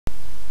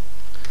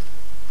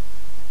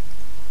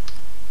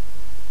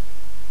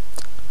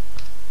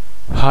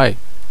Hi,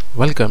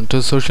 welcome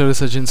to Social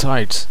Research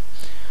Insights.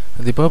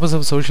 The purpose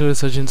of Social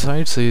Research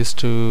Insights is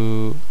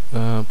to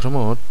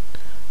promote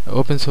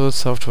open source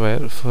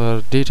software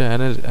for data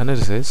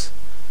analysis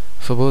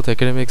for both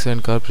academics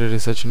and corporate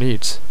research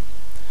needs.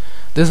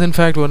 This is in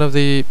fact one of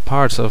the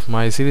parts of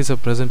my series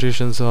of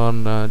presentations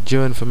on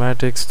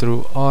Bioinformatics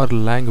through R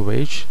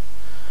language.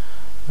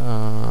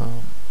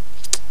 In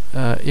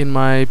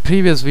my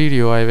previous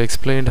video I've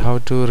explained how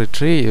to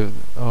retrieve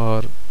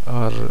or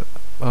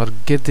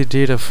get the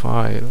data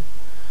file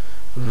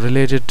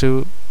related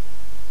to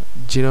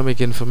genomic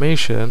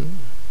information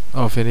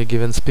of any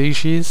given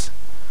species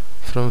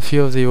from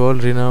few of the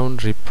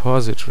world-renowned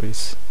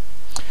repositories.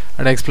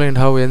 And I explained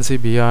how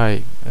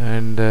NCBI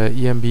and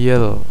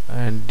EMBL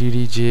and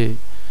DDJ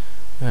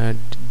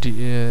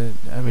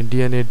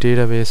DNA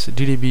database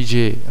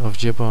DDBJ of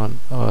Japan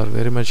are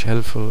very much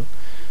helpful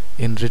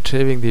in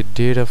retrieving the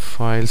data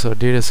files or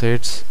data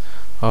sets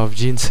of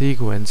gene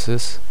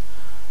sequences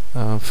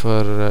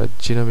for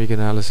genomic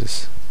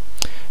analysis.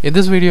 In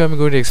this video I'm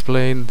going to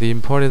explain the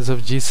importance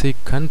of GC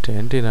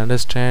content in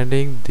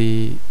understanding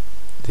the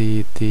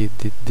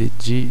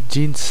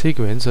gene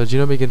sequence or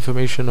genomic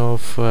information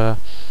of a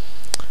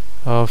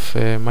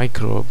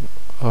microbe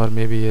or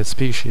maybe a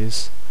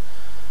species.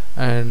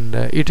 And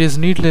it is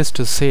needless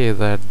to say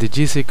that the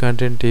GC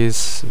content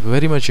is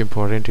very much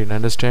important in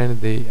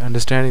understanding the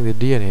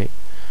DNA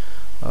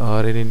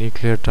or any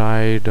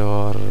nucleotide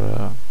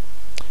or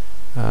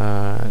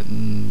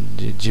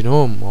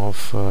genome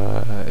of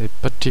a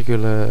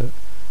particular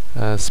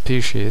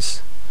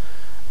species.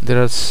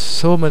 There are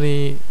so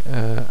many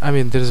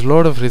there is a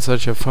lot of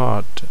research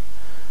effort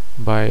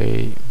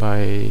by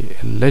a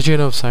legion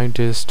of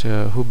scientists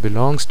who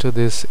belongs to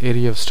this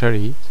area of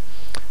study.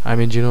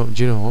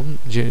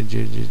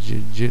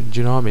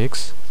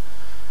 Genomics.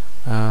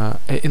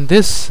 In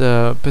this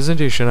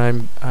presentation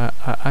I'm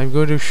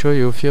going to show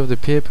you a few of the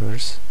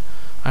papers,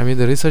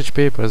 the research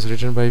papers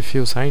written by a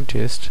few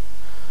scientists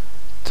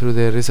through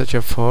their research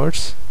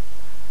efforts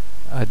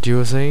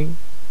adducing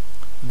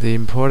the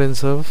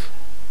importance of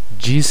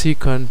GC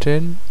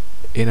content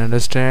in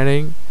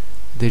understanding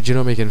the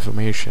genomic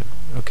information.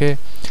 Okay,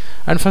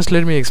 and first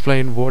let me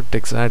explain what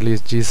exactly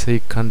is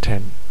GC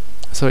content.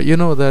 So you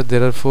know that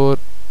there are four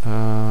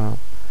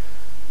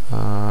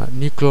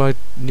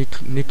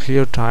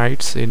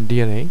nucleotides in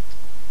DNA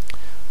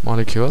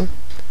molecule.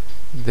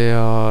 They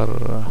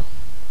are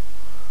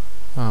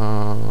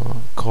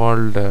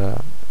called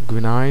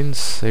guanine,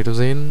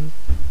 cytosine,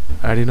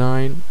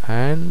 adenine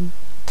and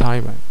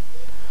thymine.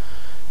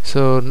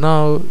 So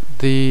now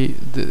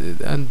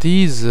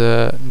these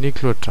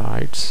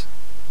nucleotides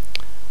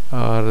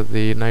are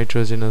the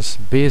nitrogenous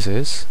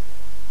bases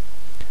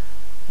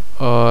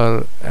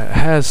or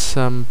has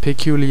some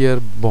peculiar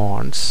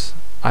bonds.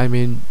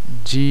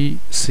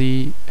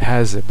 GC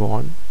has a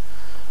bond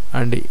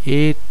and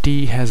AT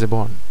has a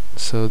bond.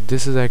 So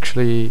this is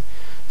actually,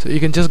 so you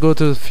can just go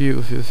through a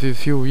few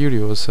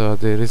videos,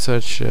 the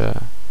research,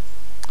 the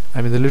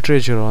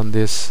literature on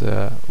this,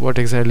 what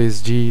exactly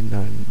is gene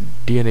and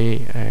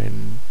DNA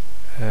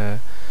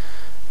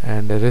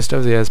and the rest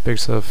of the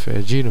aspects of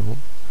genome.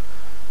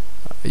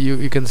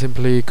 You can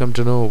simply come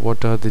to know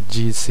what are the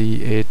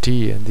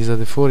GCAT, and these are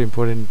the four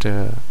important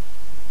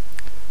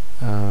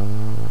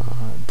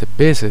the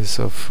basis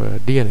of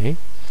DNA.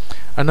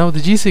 And now the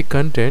GC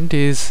content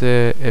is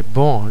a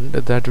bond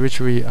that which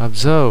we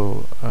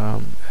observe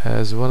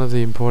as one of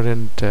the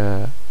important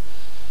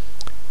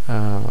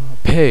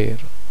pair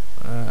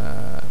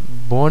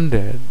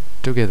bonded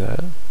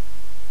together.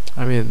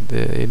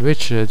 In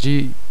which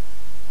G,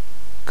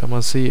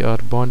 C are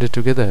bonded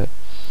together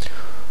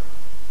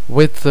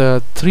with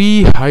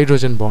 3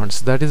 hydrogen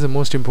bonds. That is the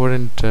most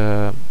important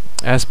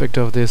aspect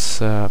of this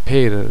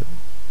pair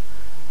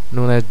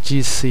known as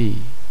GC.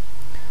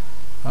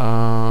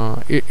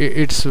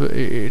 It's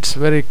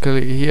very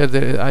clear here.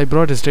 I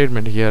brought a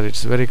statement here.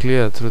 It's very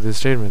clear through this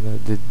statement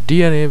that the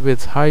DNA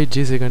with high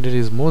GC content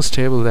is more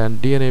stable than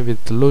DNA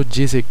with low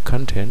GC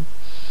content.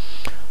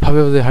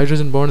 However, the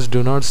hydrogen bonds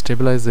do not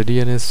stabilize the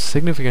DNA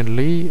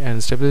significantly,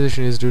 and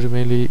stabilization is due to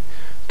mainly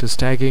to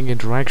stacking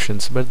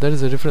interactions. But that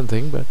is a different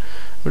thing. But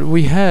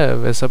we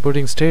have a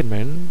supporting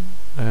statement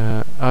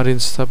are in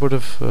support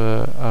of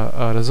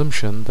our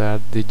assumption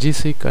that the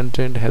GC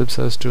content helps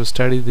us to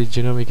study the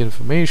genomic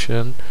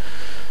information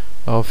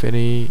of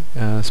any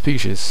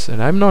species.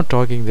 And I'm not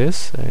talking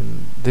this,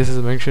 and this is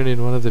mentioned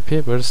in one of the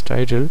papers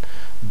titled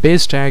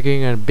Base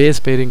Stacking and Base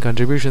Pairing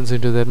Contributions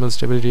into Thermal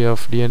Stability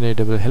of DNA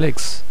Double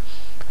Helix,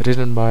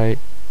 written by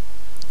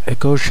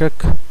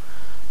Ekoshek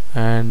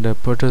and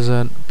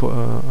Protozanova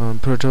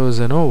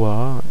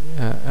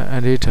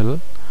and Etel.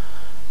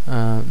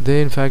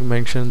 They in fact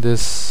mention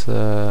this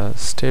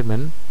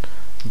statement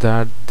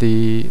that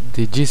the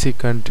GC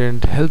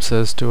content helps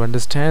us to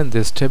understand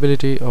the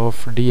stability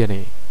of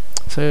DNA.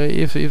 So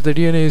if the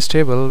DNA is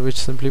stable, which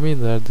simply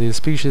means that the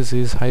species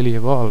is highly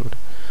evolved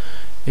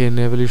in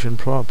evolution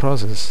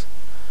process.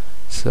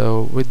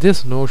 So with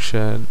this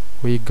notion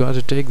we got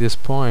to take this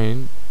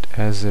point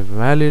as a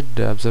valid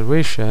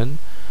observation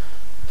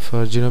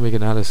for genomic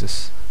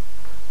analysis.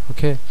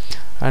 Okay,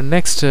 and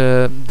next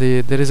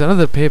there is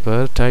another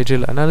paper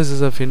titled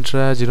Analysis of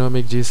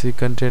Intragenomic GC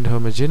Content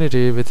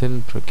Homogeneity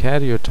Within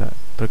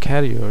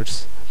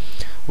Prokaryotes,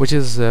 which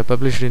is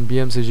published in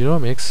BMC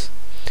Genomics,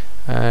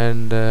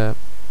 and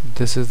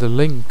this is the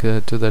link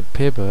to that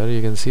paper.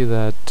 You can see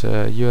that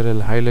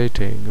URL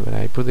highlighting when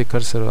I put the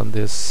cursor on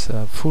this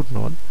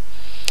footnote,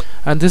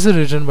 and this is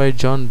written by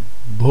John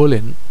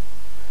Bolin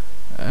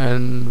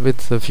and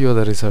with a few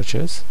other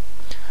researchers,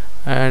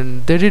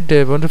 and they did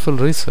a wonderful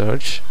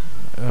research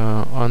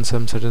on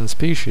some certain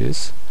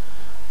species.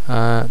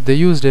 They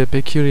used a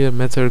peculiar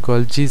method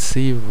called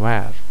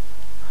GC-VAR,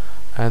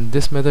 and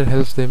this method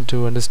helps them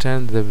to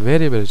understand the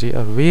variability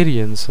or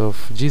variance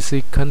of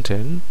GC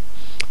content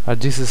or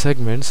GC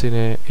segments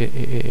in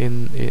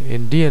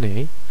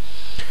DNA.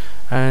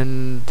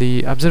 And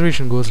the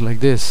observation goes like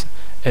this: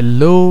 a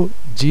low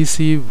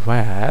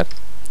GC-VAR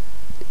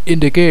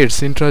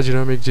indicates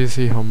intragenomic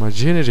GC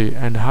homogeneity,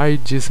 and high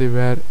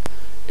GC-VAR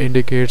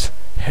indicates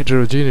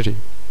heterogeneity.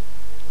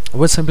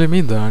 What simply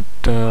means that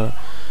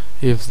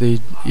if the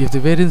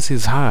variance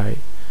is high,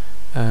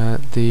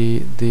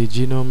 the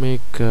genomic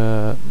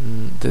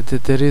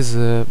there is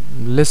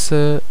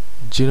lesser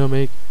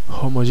genomic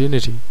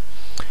homogeneity,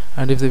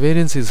 and if the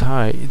variance is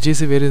high,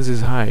 GC variance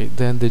is high,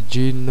 then the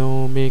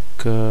genomic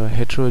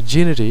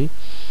heterogeneity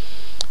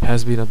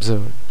has been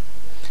observed.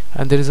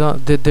 And there is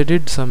they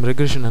did some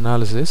regression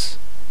analysis,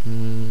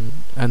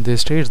 and they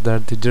state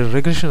that the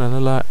regression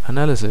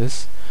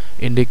analysis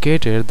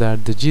indicated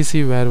that the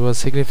GC-VAR was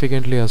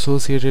significantly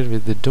associated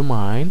with the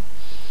domain,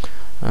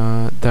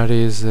 that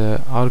is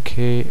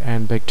archaea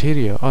and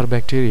bacteria,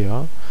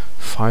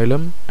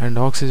 phylum and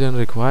oxygen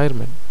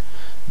requirement.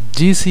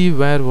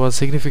 GC-VAR was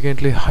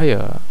significantly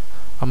higher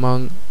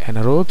among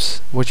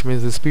anaerobes, which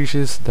means the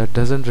species that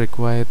doesn't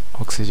require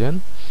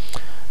oxygen,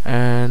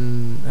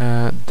 and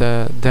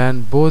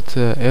than both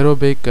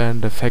aerobic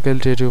and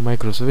facultative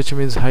microbes, which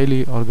means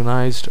highly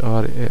organized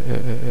or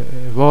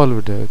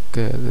evolved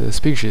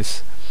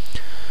species.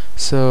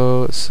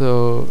 So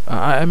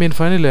I mean,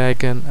 finally I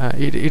can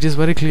it is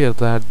very clear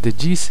that the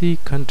GC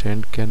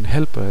content can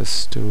help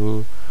us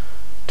to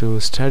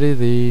study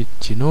the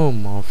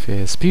genome of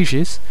a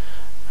species.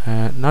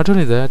 Not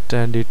only that,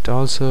 and it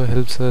also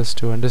helps us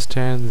to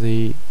understand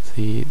the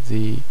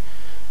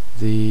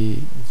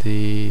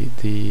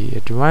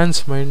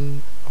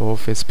advancement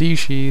of a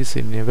species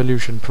in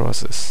evolution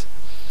process.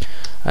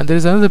 And there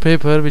is another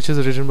paper which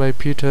is written by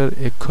Peter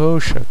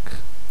Ekoshak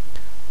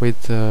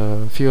with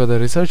a few other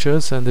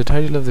researchers, and the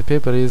title of the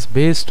paper is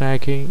Base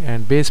Stacking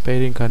and Base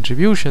Pairing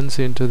Contributions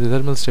into the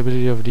Thermal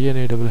Stability of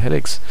DNA Double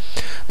Helix.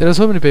 There are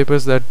so many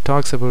papers that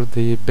talks about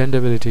the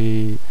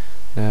bendability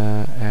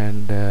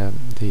and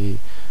the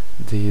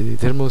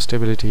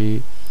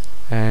thermostability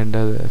and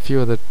a few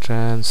other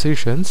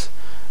transitions,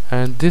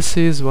 and this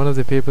is one of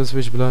the papers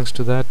which belongs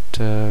to that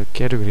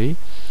category.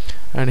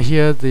 And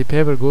here the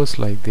paper goes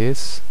like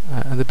this,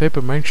 and the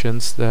paper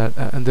mentions that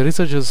and the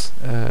researchers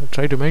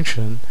try to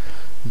mention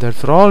that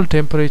for all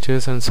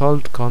temperatures and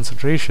salt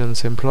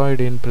concentrations employed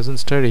in present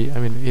study,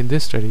 in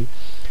this study,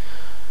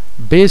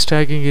 base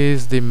stacking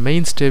is the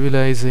main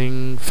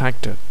stabilizing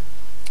factor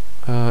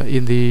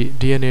in the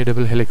DNA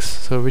double helix.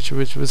 So which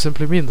will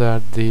simply mean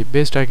that the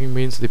base stacking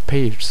means the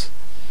pairs.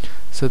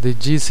 So the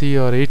GC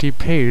or AT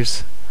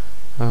pairs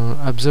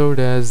observed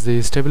as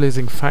the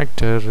stabilizing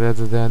factor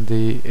rather than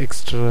the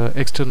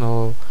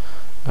external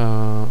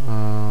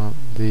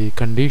the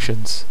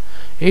conditions.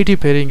 AT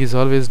pairing is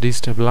always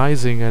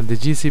destabilizing, and the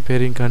GC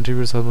pairing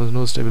contributes almost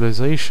no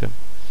stabilization.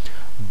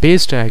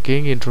 Base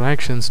stacking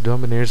interactions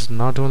dominates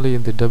not only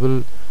in the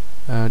double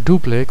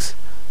duplex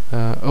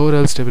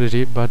overall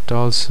stability, but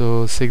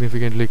also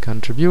significantly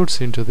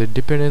contributes into the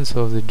dependence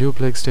of the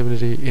duplex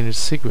stability in its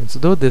sequence.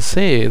 Though they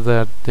say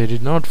that they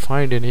did not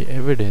find any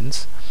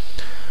evidence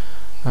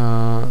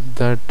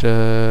that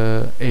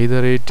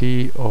either AT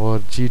or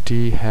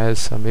GT has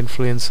some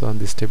influence on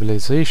the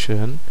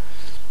stabilization,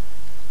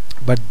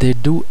 but they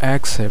do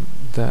accept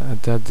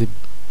that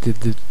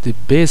the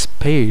base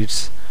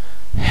pairs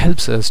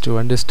helps us to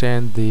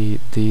understand the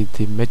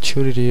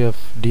maturity of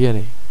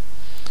DNA.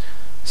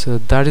 So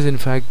that is in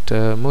fact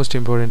most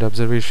important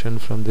observation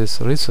from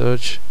this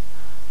research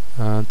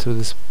through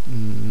this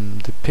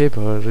the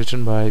paper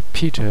written by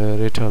Peter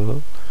et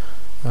al.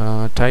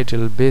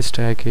 Titled Base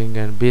Stacking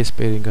and Base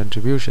Pairing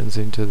Contributions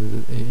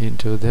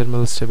into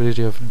Thermal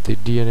Stability of the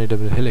DNA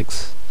Double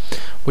Helix,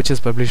 which is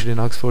published in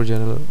Oxford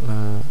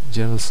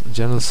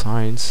Journal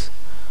Science,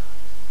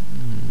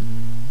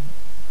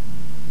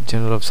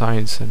 Journal of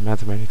Science and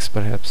Mathematics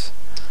perhaps.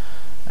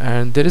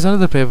 And there is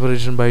another paper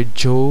written by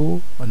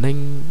Zhou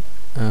Ning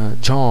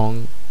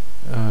Zhong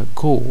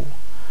Go.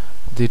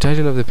 The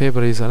title of the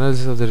paper is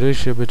Analysis of the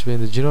Relationship between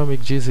the Genomic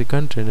GC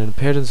Content and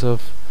Patterns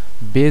of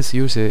Base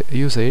Usage,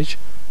 usage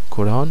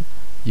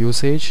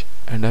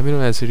and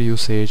amino acid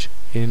usage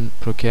in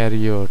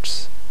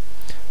prokaryotes.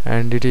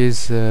 And it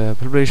is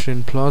published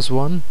in PLOS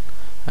One,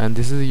 and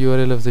this is the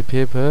URL of the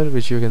paper,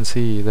 which you can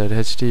see that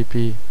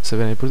HTTP. So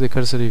when I put the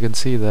cursor, you can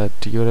see that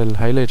URL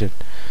highlighted,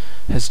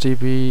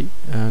 HTTP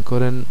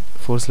colon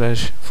 //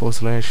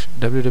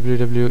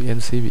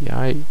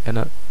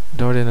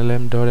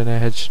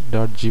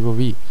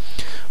 www.ncbi.nlm.nih.gov.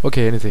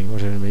 Okay, anything,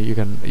 whatever you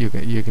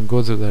can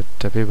go through that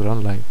paper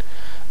online.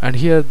 And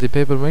here the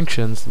paper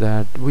mentions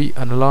that we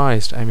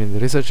analyzed, the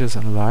researchers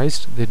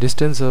analyzed the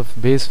distance of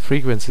base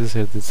frequencies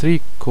at the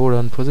 3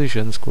 codon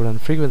positions, codon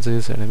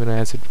frequencies, and amino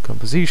acid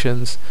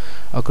compositions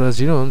across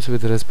genomes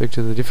with respect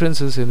to the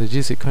differences in the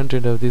GC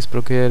content of these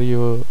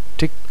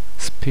prokaryotic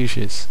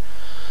species.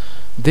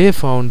 They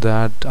found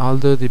that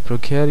although the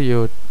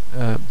prokaryote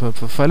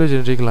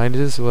phylogenetic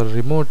lineages were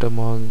remote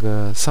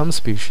among some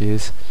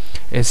species,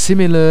 a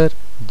similar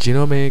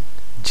genomic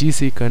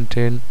GC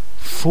content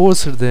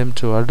forced them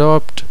to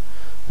adopt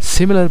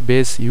similar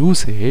base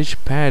usage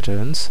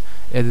patterns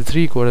at the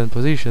 3 codon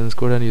positions.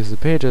 Codon uses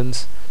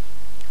patterns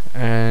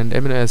and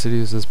amino acid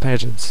uses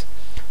patterns.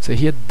 So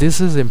here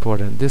this is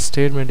important, this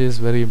statement is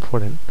very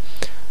important.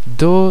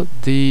 Though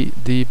the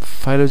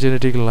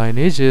phylogenetic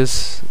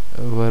lineages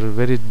were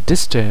very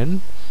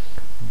distant,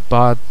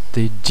 but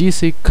the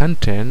GC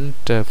content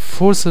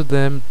forced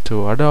them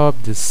to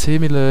adopt the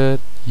similar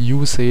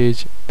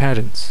usage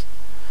patterns.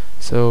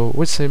 So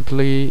which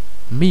simply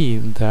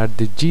mean that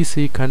the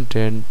GC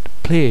content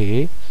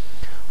play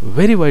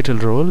very vital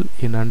role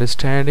in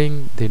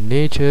understanding the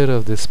nature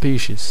of the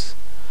species.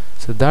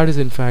 So that is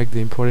in fact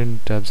the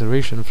important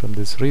observation from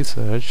this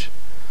research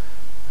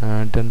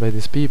done by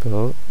these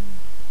people,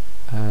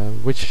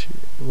 which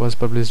was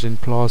published in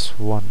PLOS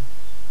 1.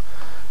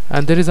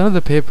 And there is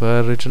another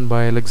paper written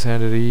by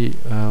Alexandre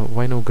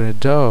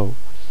Vinogradov.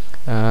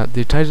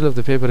 The title of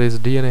the paper is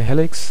DNA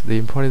Helix, the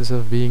importance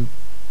of being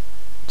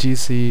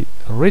GC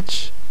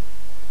rich,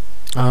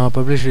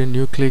 published in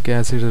Nucleic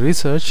Acid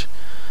Research,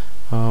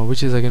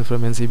 which is again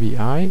from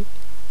NCBI.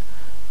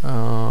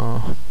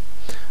 And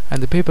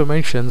the paper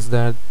mentions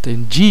that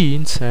in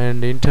genes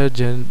and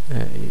intergenic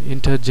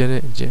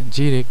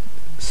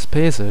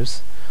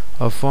spaces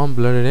of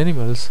warm-blooded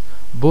animals,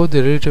 both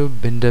the relative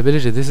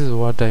bendability, this is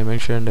what I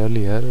mentioned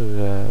earlier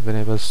when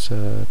I was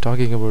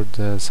talking about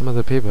some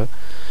other paper.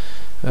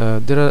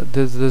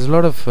 There's a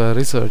lot of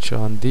research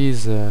on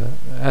these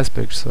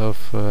aspects of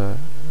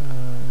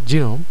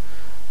genome,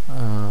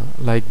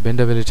 like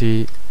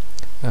bendability,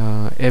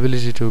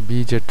 ability to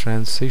B-jet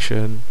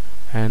transition,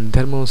 and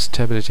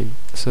thermostability.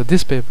 So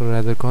this paper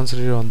rather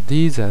concentrated on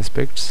these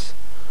aspects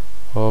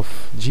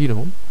of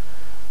genome.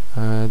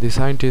 The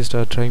scientists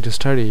are trying to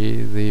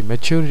study the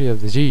maturity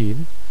of the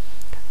gene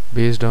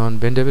based on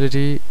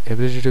bendability,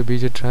 ability to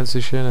B-jet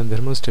transition, and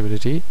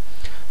thermostability.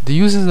 The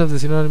uses of the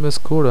synonymous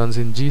codons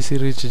in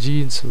GC-rich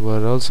genes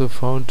were also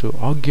found to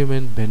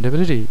augment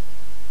bendability,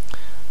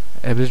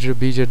 ability to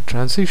B-jet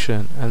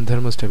transition, and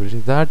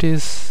thermostability. That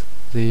is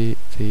the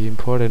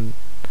important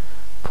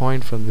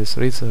point from this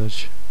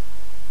research,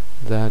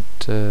 that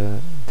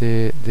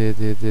they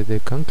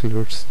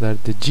concludes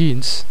that the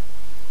genes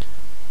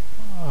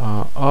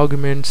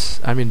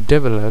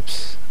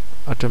develops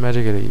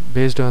automatically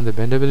based on the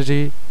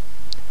bendability,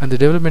 and the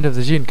development of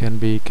the gene can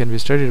be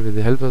studied with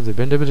the help of the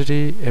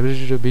bendability,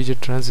 ability to B-jet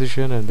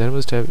transition, and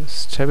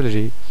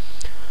thermostability,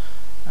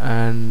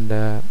 and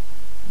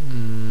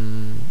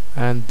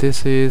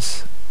this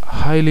is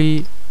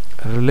highly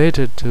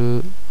related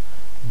to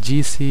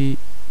GC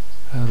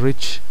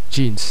rich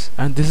genes,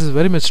 and this is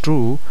very much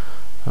true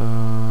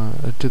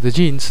to the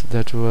genes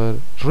that were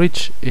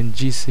rich in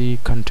GC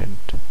content.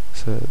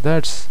 So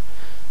that's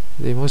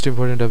the most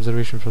important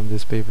observation from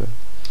this paper.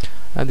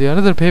 And the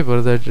another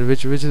paper that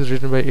which is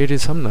written by A.T.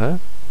 Sumner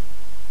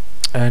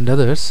and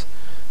others,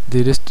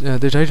 the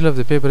title of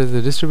the paper is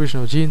The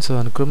Distribution of Genes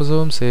on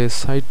Chromosomes, a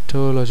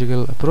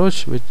Cytological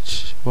Approach,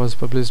 which was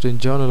published in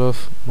Journal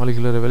of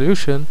Molecular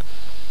Evolution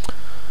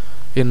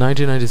in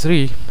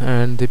 1993.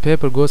 And the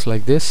paper goes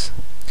like this: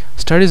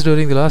 studies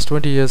during the last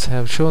 20 years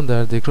have shown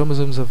that the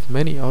chromosomes of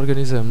many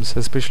organisms,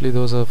 especially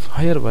those of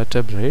higher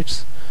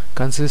vertebrates,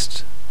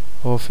 consist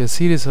of a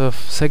series of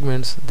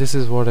segments. This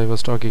is what I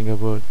was talking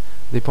about,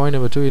 the point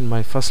number 2 in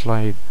my first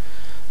slide.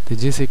 The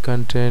GC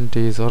content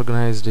is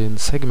organized in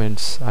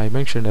segments I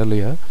mentioned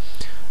earlier,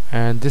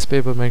 and this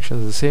paper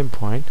mentions the same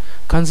point.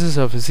 Consists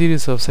of a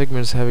series of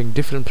segments having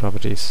different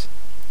properties.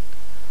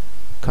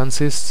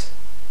 Consist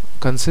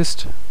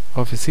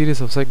of a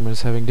series of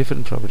segments having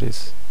different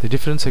properties. The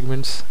different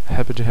segments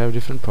happen to have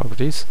different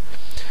properties.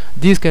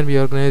 These can be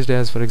organized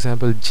as, for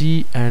example,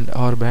 G and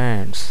R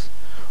bands.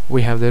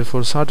 We have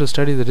therefore sought to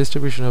study the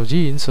distribution of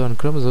genes on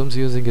chromosomes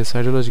using a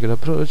cytological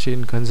approach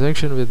in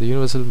conjunction with the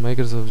universal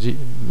makers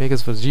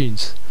for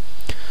genes.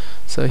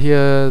 So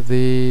here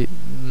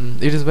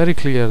it is very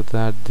clear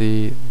that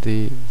the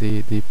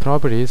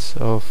properties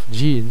of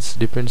genes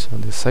depends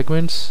on the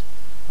segments,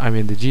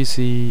 the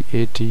GC,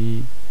 AT,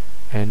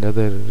 and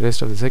other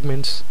rest of the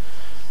segments,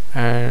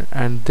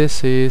 and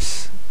this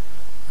is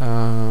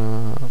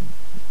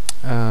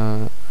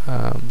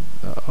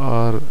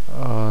or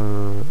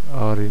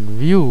in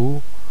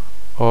view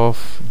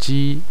of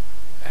G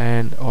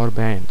and R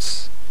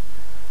bands.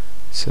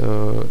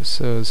 So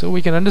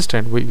we can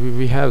understand,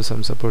 we have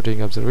some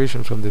supporting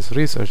observation from this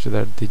research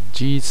that the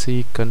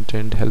GC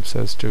content helps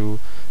us to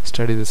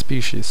study the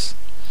species.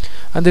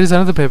 And there is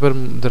another paper,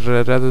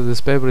 rather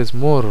this paper is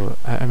more,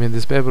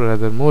 this paper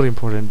rather more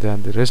important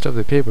than the rest of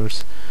the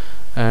papers.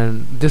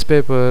 And this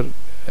paper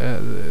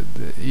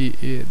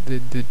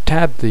they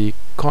tap the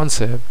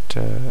concept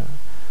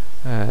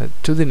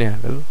to the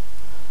navel,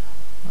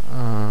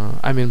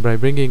 by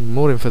bringing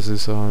more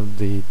emphasis on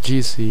the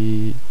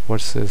GC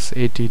versus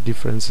AT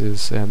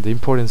differences and the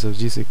importance of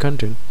GC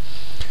content.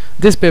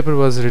 This paper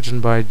was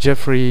written by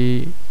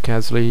Jeffrey,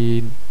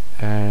 Kathleen,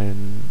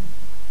 and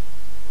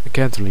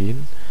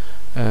Kathleen.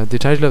 The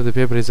title of the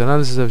paper is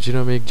Analysis of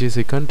Genomic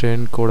GC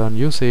Content, Codon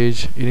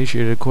Usage,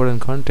 Initiated Codon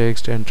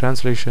Context, and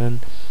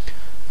Translation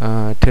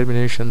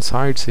Termination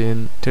Sites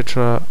in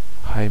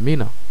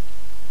Tetrahymena.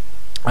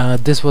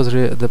 This was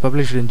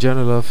published in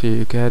Journal of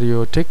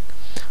Eukaryotic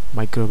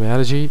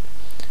Microbiology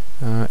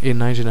in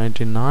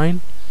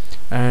 1999,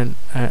 and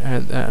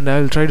I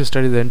will try to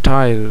study the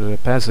entire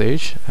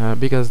passage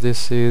because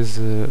this is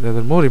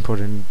rather more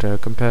important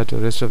compared to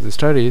the rest of the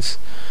studies.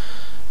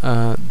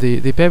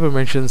 The paper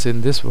mentions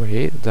in this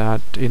way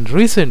that in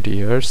recent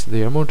years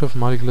the amount of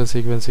molecular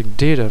sequencing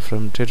data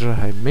from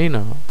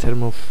Tetrahymena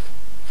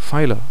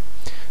thermophyla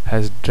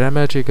has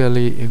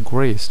dramatically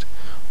increased.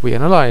 We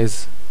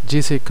analyze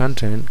GC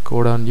content,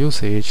 codon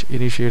usage,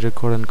 initiated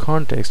codon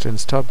context, and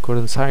stop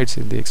codon sites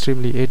in the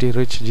extremely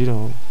AT-rich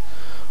genome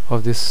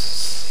of this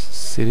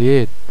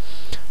ciliate.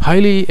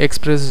 Highly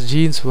expressed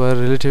genes were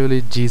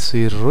relatively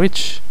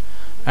GC-rich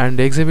and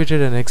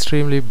exhibited an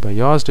extremely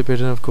biased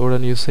pattern of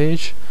codon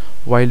usage,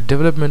 while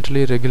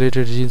developmentally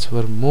regulated genes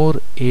were more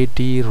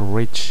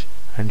AT-rich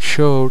and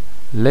showed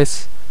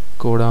less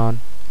codon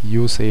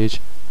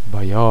usage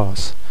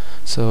bias.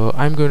 So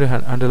I'm going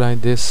to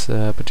underline this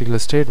particular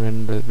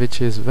statement,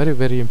 which is very,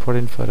 very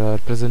important for our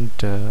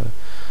present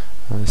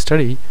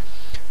study,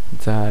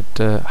 that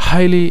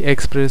highly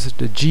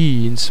expressed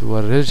genes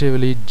were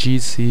relatively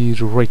GC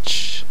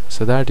rich.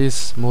 So that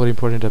is more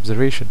important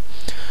observation.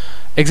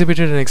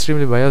 Exhibited an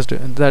extremely biased,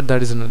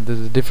 that is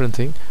a different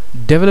thing.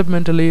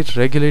 Developmentally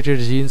regulated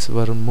genes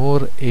were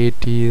more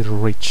AT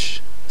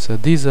rich. So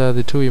these are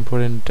the two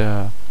important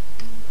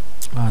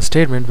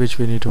statements which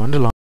we need to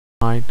underline.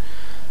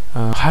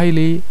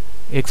 Highly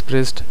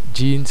expressed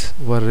genes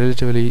were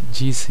relatively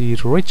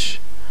GC rich,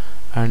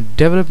 and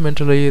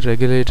developmentally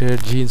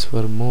regulated genes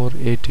were more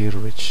AT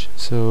rich.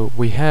 So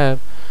we have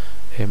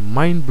a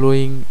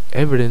mind-blowing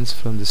evidence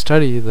from the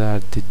study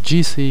that the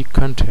GC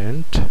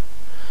content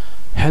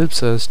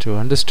helps us to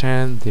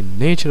understand the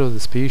nature of the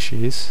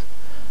species,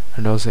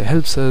 and also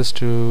helps us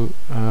to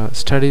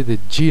study the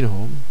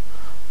genome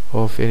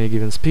of any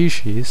given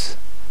species,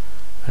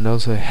 and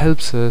also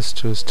helps us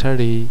to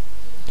study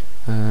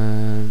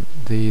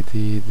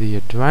the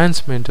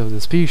advancement of the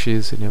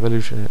species in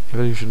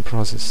evolution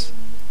process.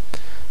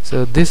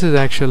 So this is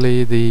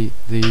actually the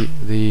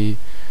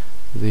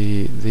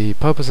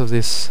purpose of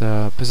this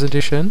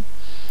presentation.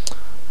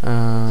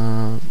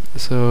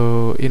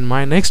 So in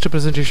my next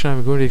presentation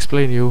I'm going to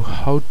explain you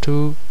how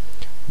to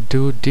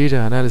do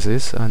data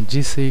analysis on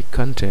GC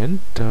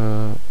content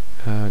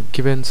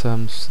given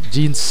some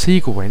gene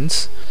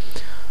sequence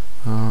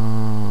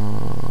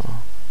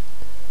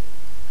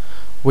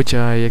which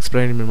I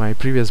explained in my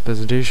previous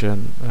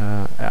presentation.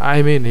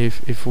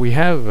 If we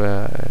have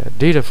a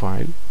data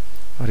file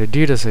or a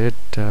data set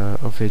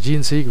of a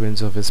gene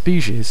sequence of a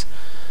species,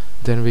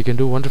 then we can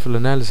do wonderful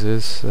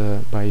analysis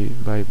by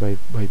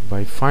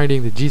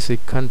finding the GC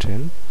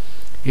content,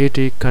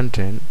 AT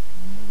content,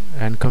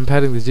 and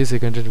comparing the GC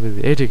content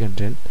with the AT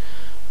content.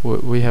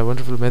 We have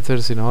wonderful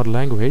methods in our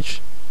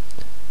language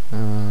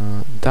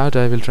that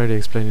I will try to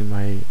explain in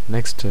my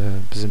next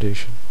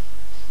presentation.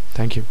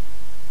 Thank you.